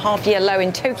 10.5-year low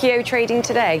in Tokyo, trading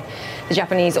today. The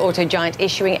Japanese auto giant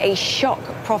issuing a shock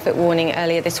profit warning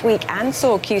earlier this week and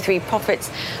saw Q3 profits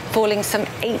falling some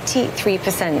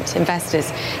 83%.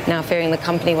 Investors now fearing the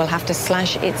company will have to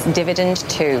slash its dividend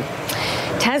too.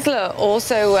 Tesla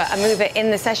also a mover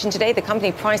in the session today. The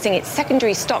company pricing its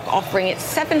secondary stock offering at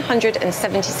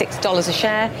 $776 a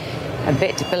share, a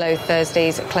bit below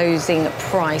Thursday's closing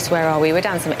price. Where are we? We're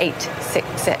down some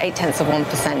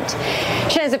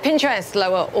 0.8%. Shares of Pinterest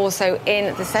lower also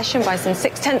in the session by some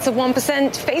 0.6%.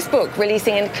 Facebook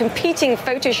releasing a competing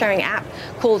photo sharing app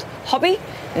called Hobby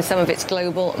in some of its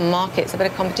global markets. A bit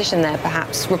of competition there,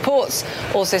 perhaps. Reports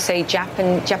also say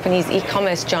Japanese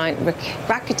e-commerce giant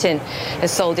Rakuten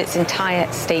has sold its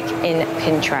entire stake in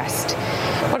Pinterest.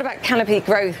 What about Canopy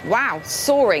Growth? Wow,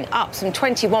 soaring up some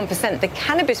 21%. The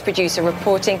cannabis producer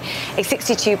reporting a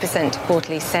 62%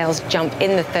 quarterly sales jump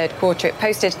in the third quarter. It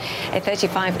posted a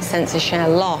 35 cents a share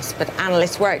loss, but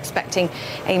analysts were expecting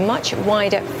a much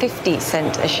wider 50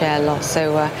 cent a share loss.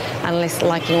 So analysts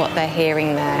liking what they're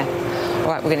hearing there. All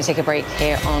right, we're going to take a break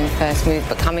here on First Move,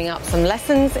 but coming up, some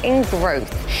lessons in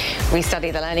growth. We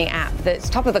study the learning app that's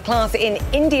top of the class in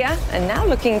India and now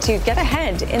looking to get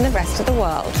ahead in the rest of the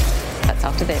world. That's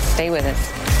after this. Stay with us.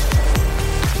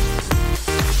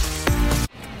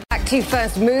 Back to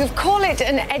First Move. Call it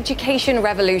an education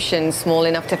revolution, small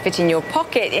enough to fit in your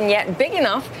pocket and yet big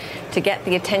enough to get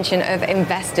the attention of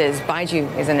investors.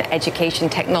 Baiju is an education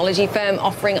technology firm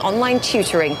offering online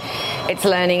tutoring. Its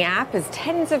learning app has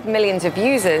tens of millions of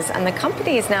users, and the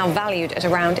company is now valued at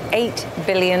around $8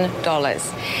 billion.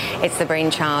 It's the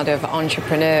brainchild of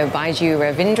entrepreneur Baiju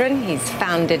Ravindran. He's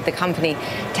founded the company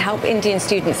to help Indian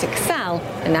students excel,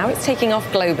 and now it's taking off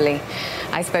globally.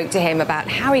 I spoke to him about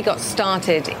how he got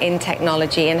started in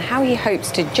technology and how he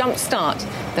hopes to jumpstart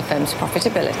the firm's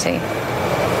profitability.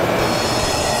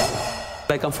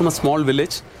 I come from a small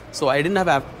village, so I didn't have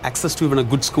access to even a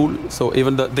good school. So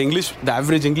even the English, the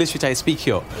average English which I speak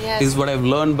here, is what I've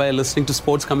learned by listening to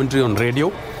sports commentary on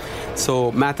radio.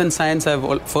 So math and science, I've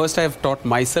taught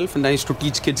myself, and I used to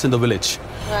teach kids in the village.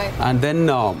 Right. And then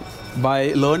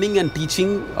by learning and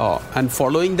teaching and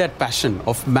following that passion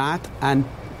of math and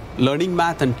learning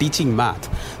math and teaching math.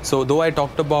 So though I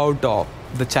talked about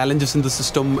the challenges in the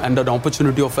system and an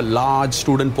opportunity of a large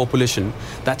student population,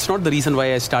 that's not the reason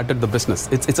why I started the business.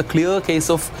 It's a clear case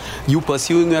of you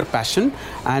pursuing your passion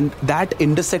and that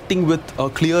intersecting with a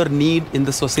clear need in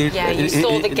the society. Yeah, you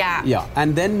saw the gap. Yeah,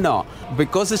 and then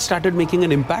because it started making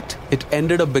an impact, it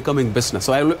ended up becoming business.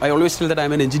 So I always tell that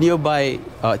I'm an engineer by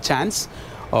chance,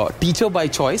 teacher by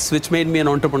choice, which made me an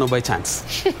entrepreneur by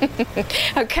chance.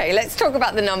 Okay, let's talk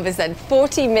about the numbers then.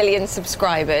 40 million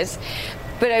subscribers,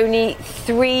 but only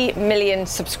 3 million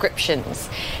subscriptions.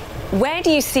 Where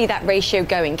do you see that ratio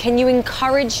going? Can you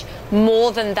encourage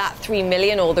more than that 3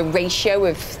 million, or the ratio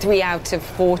of 3 out of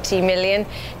 40 million,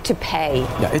 to pay?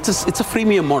 Yeah, it's a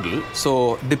freemium model.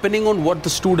 So depending on what the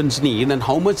students need and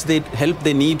how much help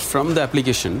they need from the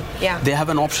application, they have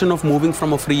an option of moving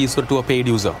from a free user to a paid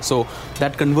user. So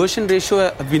that conversion ratio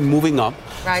has been moving up.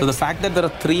 Right. So the fact that there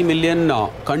are 3 million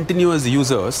continuous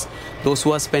users, those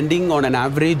who are spending on an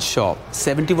average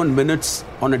 71 minutes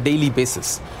on a daily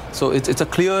basis. So it's a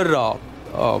clear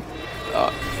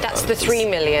That's the 3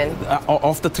 million.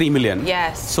 Of the 3 million.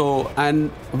 Yes. So,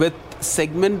 and with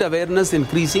segment awareness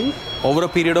increasing over a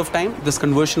period of time, this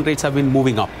conversion rates have been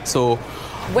moving up. So,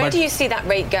 where do you see that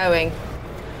rate going?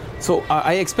 So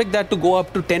I expect that to go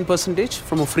up to 10%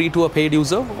 from a free to a paid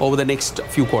user over the next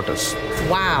few quarters.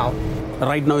 Wow.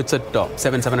 Right now it's at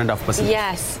 7.5%.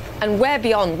 Yes. And where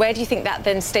beyond? Where do you think that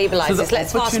then stabilizes? So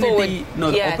Let's fast forward.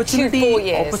 The opportunity, 2-4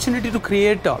 years. Opportunity to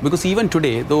create, because even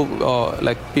today, though,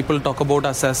 like people talk about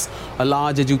us as a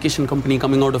large education company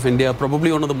coming out of India,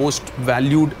 probably one of the most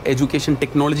valued education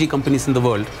technology companies in the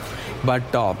world. But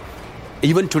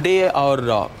even today,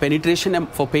 our penetration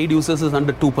for paid users is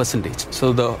under 2%.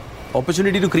 So the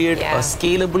opportunity to create a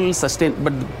scalable,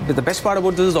 but the best part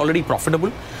about this is already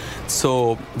profitable.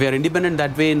 So we are independent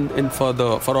that way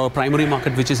for our primary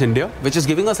market, which is India, which is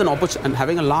giving us an opportunity, and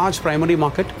having a large primary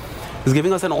market is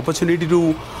giving us an opportunity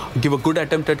to give a good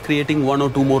attempt at creating 1 or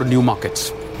 2 more new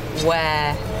markets.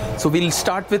 Where? So we'll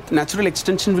start with natural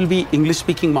extension will be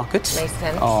English-speaking markets. Makes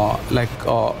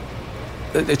sense.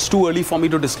 It's too early for me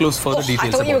to disclose further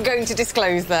details. I thought you were going to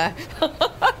disclose there.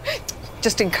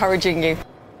 Just encouraging you.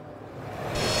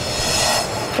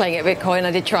 Playing at Bitcoin,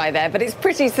 I did try there, but it's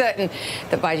pretty certain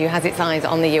that Baidu has its eyes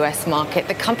on the US market.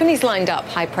 The company's lined up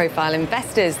high-profile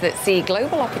investors that see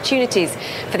global opportunities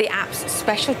for the app's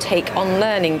special take on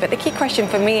learning. But the key question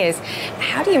for me is,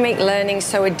 how do you make learning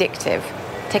so addictive?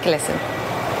 Take a listen.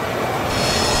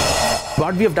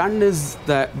 What we have done is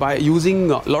that by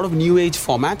using a lot of new age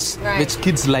formats, which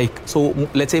kids like, so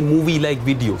let's say movie-like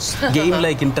videos,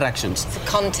 game-like interactions. It's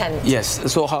content.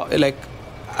 Yes. So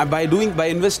by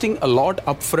investing a lot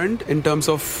upfront in terms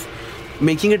of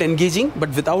making it engaging, but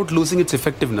without losing its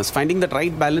effectiveness, finding that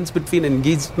right balance between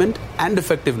engagement and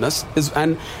effectiveness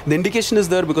and the indication is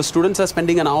there because students are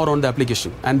spending an hour on the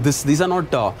application, and these are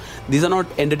not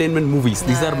entertainment movies. No.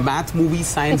 These are math movies,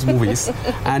 science movies,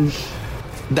 and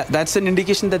that's an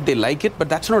indication that they like it, but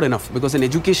that's not enough because in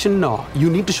education, you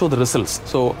need to show the results.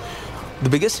 So the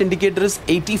biggest indicator is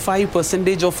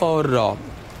 85% of our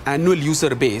annual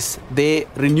user base, they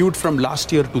renewed from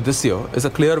last year to this year, is a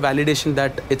clear validation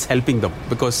that it's helping them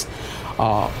because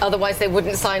otherwise they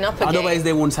wouldn't sign up again. Otherwise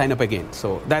they won't sign up again.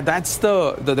 So that's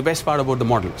the best part about the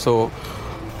model. So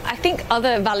I think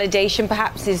other validation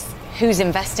perhaps is who's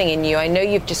investing in you. I know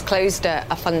you've just closed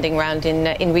a funding round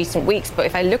in recent weeks, but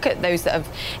if I look at those that have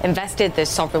invested, there's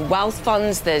sovereign wealth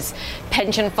funds, there's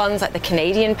pension funds like the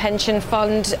Canadian Pension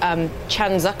Fund,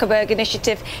 Chan Zuckerberg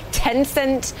Initiative,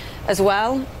 Tencent as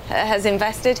well has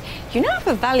invested. You now have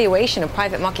a valuation, a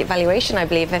private market valuation, I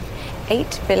believe, of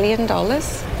 $8 billion.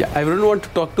 Yeah, I don't want to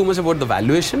talk too much about the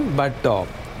valuation, but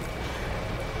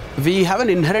we have an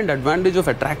inherent advantage of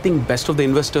attracting best of the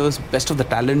investors, best of the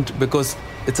talent, because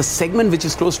it's a segment which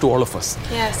is close to all of us.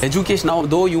 Yes. Education, now,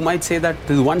 though you might say that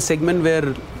there's one segment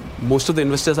where most of the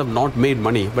investors have not made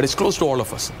money, but it's close to all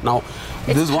of us. Now,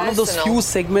 this is one of those few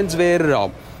segments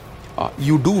where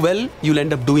you do well, you'll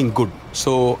end up doing good.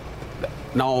 So,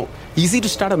 now, easy to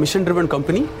start a mission-driven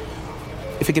company.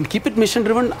 If you can keep it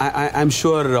mission-driven, I'm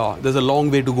sure there's a long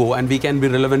way to go, and we can be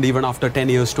relevant even after 10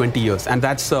 years, 20 years. And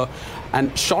that's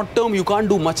and short-term, you can't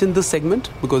do much in this segment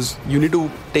because you need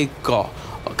to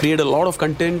create a lot of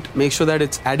content, make sure that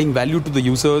it's adding value to the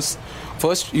users.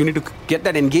 First, you need to get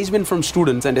that engagement from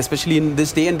students, and especially in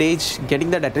this day and age, getting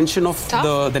that attention of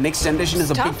the next generation is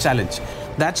a big challenge.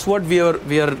 That's what we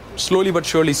are slowly but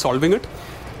surely solving it,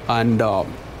 and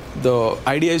the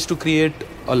idea is to create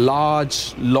a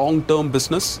large, long-term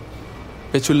business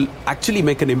which will actually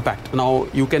make an impact. Now,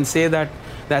 you can say that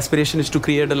the aspiration is to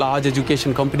create a large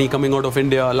education company coming out of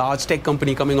India, a large tech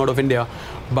company coming out of India,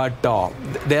 but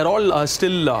they're all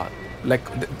still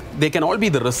they can all be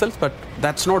the results, but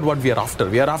that's not what we are after.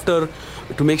 We are after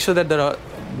to make sure that there are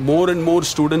more and more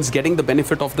students getting the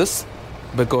benefit of this,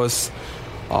 because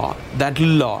that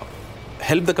will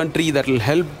help the country, that will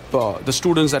help the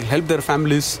students, that will help their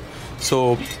families.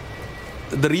 So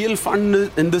the real fun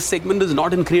in this segment is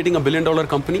not in creating $1 billion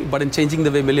company, but in changing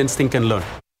the way millions think and learn.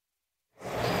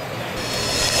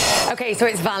 Okay, so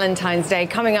it's Valentine's Day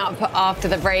coming up after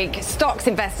the break. Stocks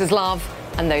investors love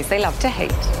and those they love to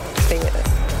hate. Stay with us.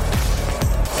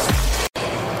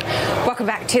 Welcome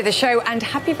back to the show and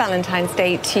happy Valentine's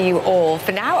Day to you all.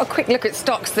 For now, a quick look at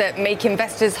stocks that make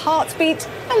investors' hearts beat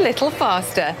a little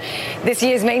faster. This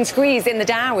year's main squeeze in the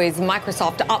Dow is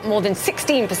Microsoft, up more than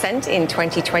 16% in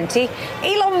 2020.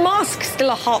 Elon Musk,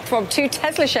 still a heartthrob too.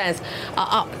 Tesla shares are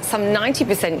up some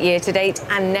 90% year to date,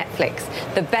 and Netflix,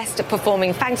 the best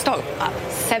performing FANG stock, up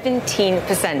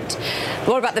 17%.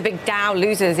 What about the big Dow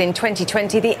losers in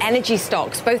 2020? The energy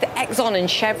stocks, both Exxon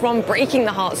and Chevron, breaking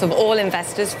the hearts of all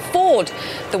investors. Ford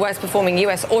record. The worst performing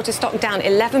US auto stock down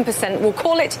 11%. We'll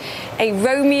call it a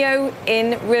Romeo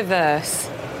in reverse.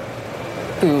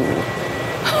 Ooh.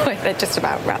 That just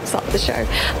about wraps up the show.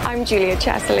 I'm Julia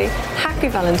Chatterley. Happy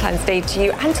Valentine's Day to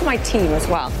you and to my team as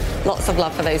well. Lots of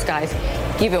love for those guys.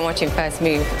 You've been watching First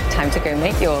Move. Time to go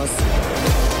make yours.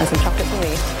 And some chocolate for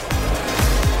me.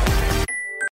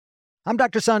 I'm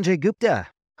Dr. Sanjay Gupta,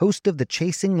 host of the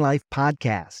Chasing Life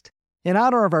podcast. In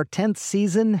honor of our 10th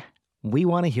season, we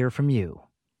want to hear from you.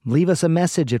 Leave us a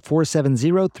message at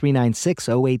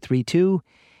 470-396-0832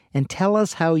 and tell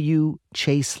us how you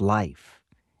chase life.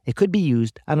 It could be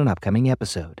used on an upcoming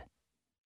episode.